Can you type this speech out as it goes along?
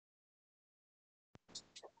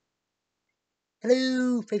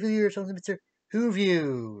Hello, faithful viewers from the Mr.Who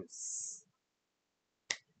reviews.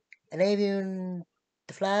 And I'm in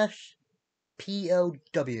The Flash,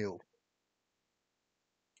 P.O.W.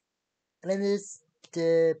 And in this,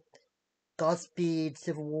 the Godspeed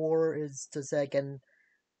Civil War is just again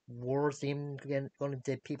war theme again going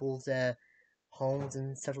into people's homes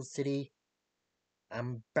in Central City.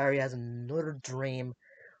 And Barry has another dream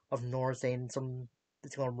of Nora saying something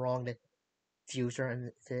that's gone wrong in the future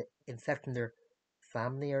and it's infecting their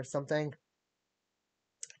family or something.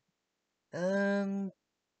 And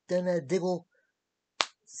then Diggle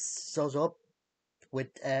shows up with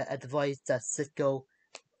a device that Cisco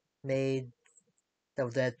made that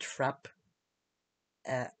was a trap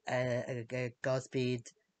Godspeed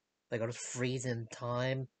like I was freezing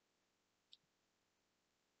time.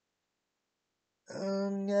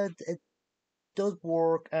 Yeah, it does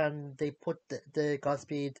work, and they put the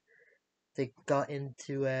Godspeed they got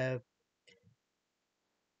into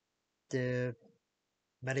the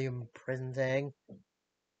medium prison thing,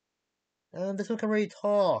 and this one can really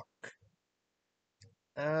talk.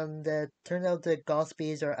 And turns out the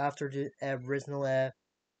Godspeeds are after the original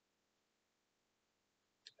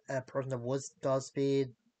person that was Godspeed.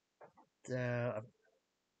 Uh,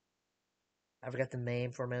 I forget the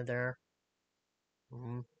name for a minute there.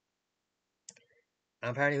 Mm.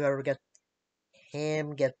 And apparently, whoever gets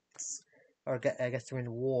him gets, or I guess during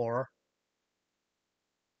the war.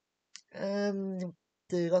 Um,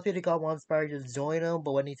 the Godspeed God wants Barry to join him,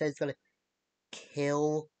 but when he says he's gonna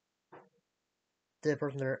kill the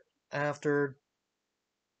person they're after,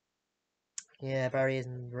 yeah, Barry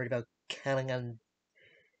isn't worried about killing, and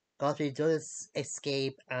Godspeed does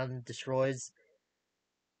escape and destroys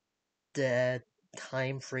the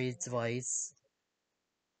time freeze device.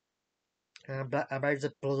 And Barry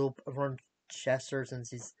just blows up around Chester since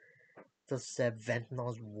he's just venting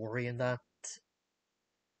all his worry and that.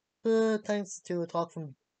 But thanks to a talk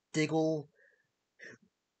from Diggle,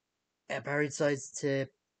 Barry decides to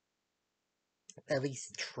at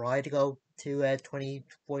least try to go to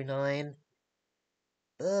 2049.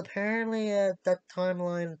 But apparently, that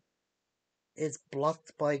timeline is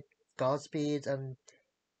blocked by Godspeed, and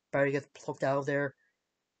Barry gets plucked out of there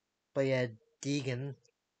by Deegan,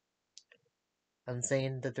 and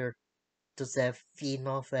saying that they're just feeding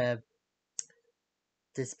off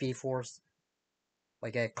this Speed Force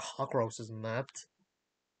like cockroaches and that.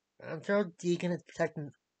 And throughout Deegan is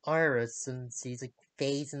protecting Iris since he's like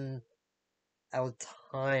phasing out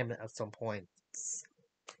time at some point.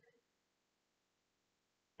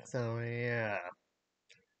 So yeah.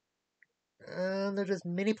 And there's this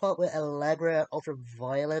mini plot with Allegra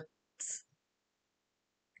Ultraviolet.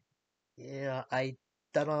 Yeah, I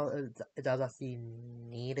don't know if that was actually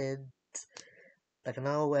needed. Like I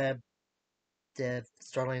know the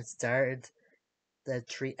storyline started the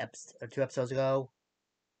 2 episodes ago,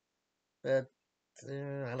 but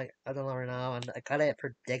I don't know right now, and I kind of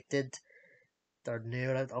predicted or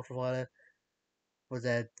knew that Ultraviolet was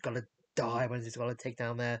gonna die when he's gonna take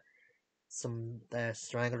down some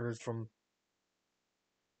stranglers from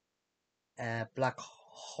Black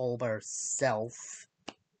Hole by herself.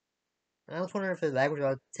 And I was wondering if the language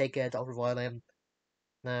would take Ultraviolet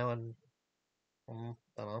now, and don't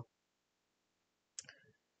know.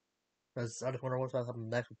 Because I just wonder what's going to happen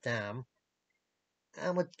next with them.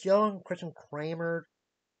 And with Joe and Christian Kramer,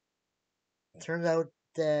 turns out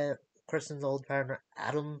that Christian's old partner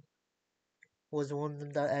Adam was the one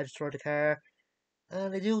that destroyed the car.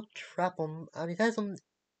 And they do trap him, and he says something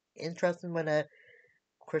interesting when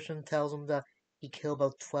Christian tells him that he killed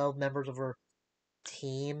about 12 members of her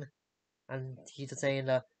team, and he's just saying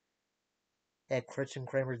that Christian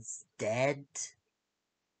Kramer's dead.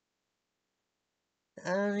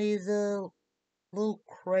 And he's a little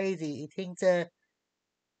crazy. He thinks, I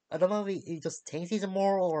don't know if he just thinks he's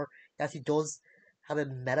immortal or he actually does have a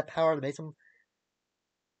meta power that makes him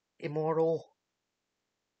immortal.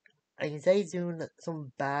 I can say he's doing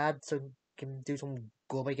some bad, so he can do some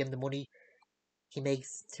good by getting the money he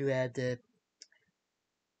makes to the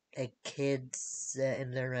kids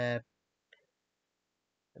in their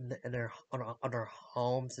on their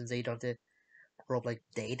homes since they don't have to grow up like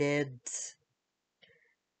they did.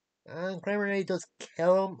 And Kramer really does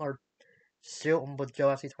kill him or shoot him, but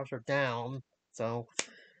Joe actually talks her down. So,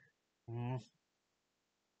 mm.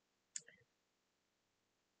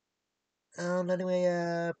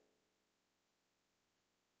 Anyway,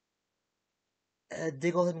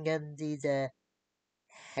 Diggle him getting these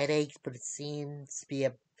headaches, but it seems to be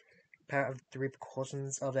a part of the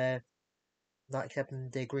repercussions of not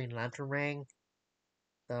accepting the Green Lantern ring.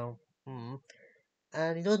 So, and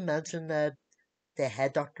he does mention that the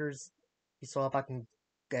head doctors we saw back in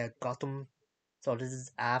Gotham. So this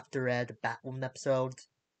is after the Batwoman episode,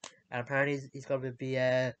 and apparently he's going to be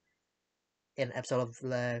in an episode of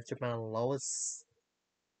Superman and Lois.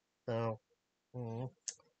 So mm,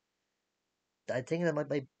 I think that might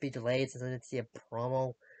be delayed since I didn't see a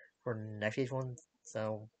promo for next week's one.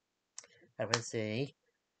 So I will see.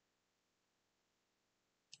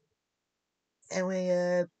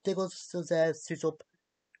 Anyway, Diggles suits up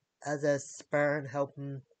as a Spartan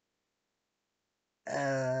helping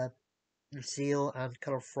uh Lucille and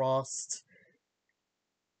Killer Frost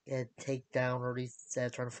take down, or at least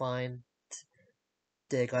trying to find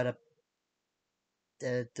the guy that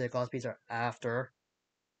the Gospies are after.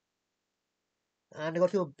 And they go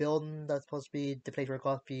to a building that's supposed to be the place where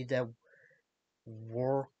Cosby that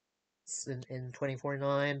works in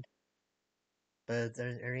 2049, but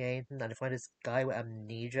there ain't. And they find this guy with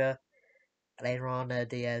amnesia. And later on,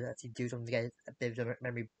 they actually do something to get a bit of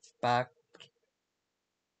memory back.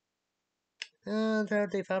 And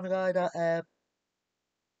they found a guy that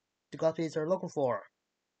the Gospies are looking for.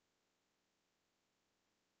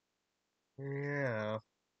 Yeah.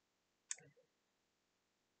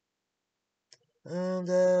 And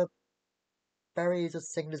Barry is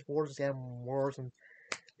just thinking his words is getting worse, and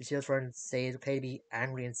he's still trying to say it's okay to be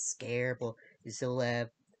angry and scared, but he's still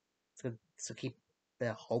still keep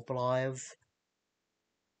the hope alive.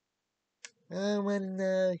 And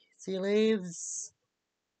when she leaves,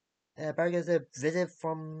 Barry gets a visit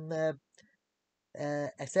from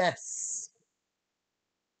XS.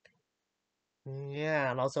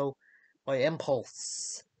 Yeah, and also by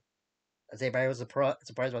Impulse. I say Barry was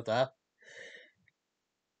surprised about that.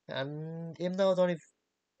 And even though it's only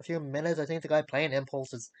a few minutes, I think the guy playing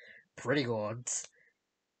Impulse is pretty good.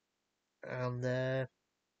 And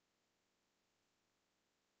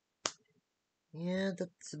yeah,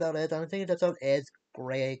 that's about it. I think that's about it.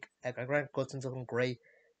 Great. Grant Gustin's some great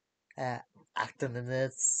uh, acting in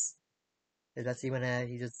this. Especially when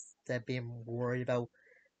he's just being worried about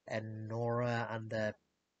Nora and uh,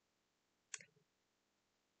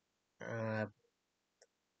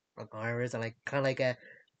 Iris, and like kind of like a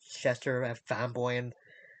Chester fanboying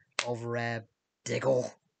over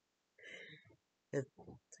Diggle. It,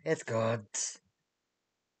 it's good.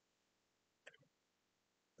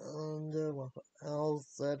 And what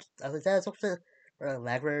else? As I said, it's up to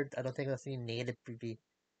Laggard. I don't think that's needed to be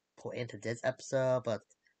put into this episode, but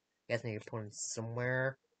I guess need to put in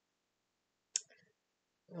somewhere.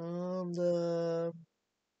 And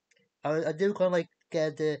I do kind of like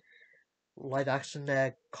the live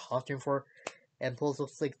action costume for Impulse.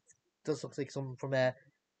 Looks like some from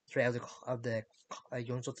straight out of the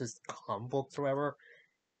Young Justice comic books or whatever.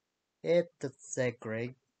 It's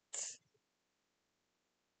great.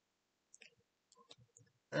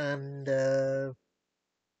 And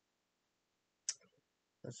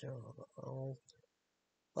let's see.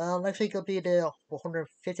 Well, next week will be the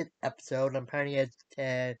 150th episode, and apparently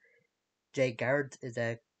Jay Garrett is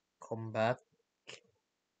a comeback.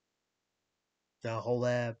 The whole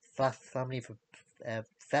family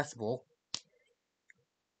festival.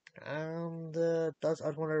 And I was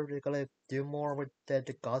wondering if they're gonna do more with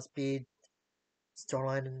the Godspeed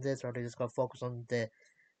storyline in this, or they just gonna focus on the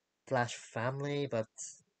Flash family. But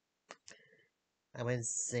I would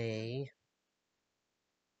say,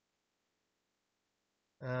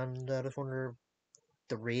 and I just wonder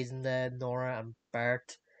the reason that Nora and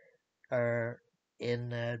Bart are in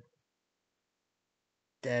the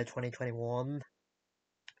 2021,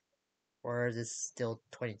 or is it still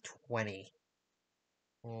 2020?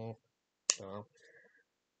 Mm, so,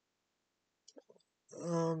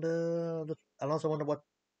 and I also wonder what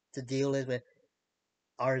the deal is with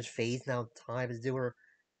R's phase now. Time is due her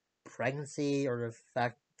pregnancy, or the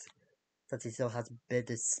fact that he still has a bit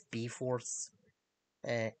of Speed Force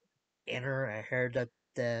uh, in her. I heard that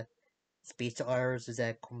the speech to Iris is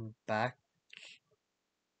coming back,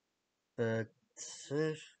 but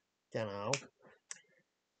you know.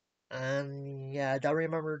 And yeah, I don't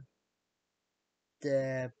remember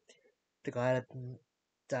the the guy that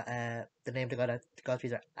the name of the guy that got to be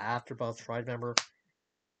there after, but I'll try to remember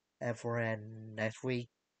for next week.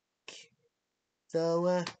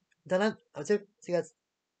 So, then I'll see you guys.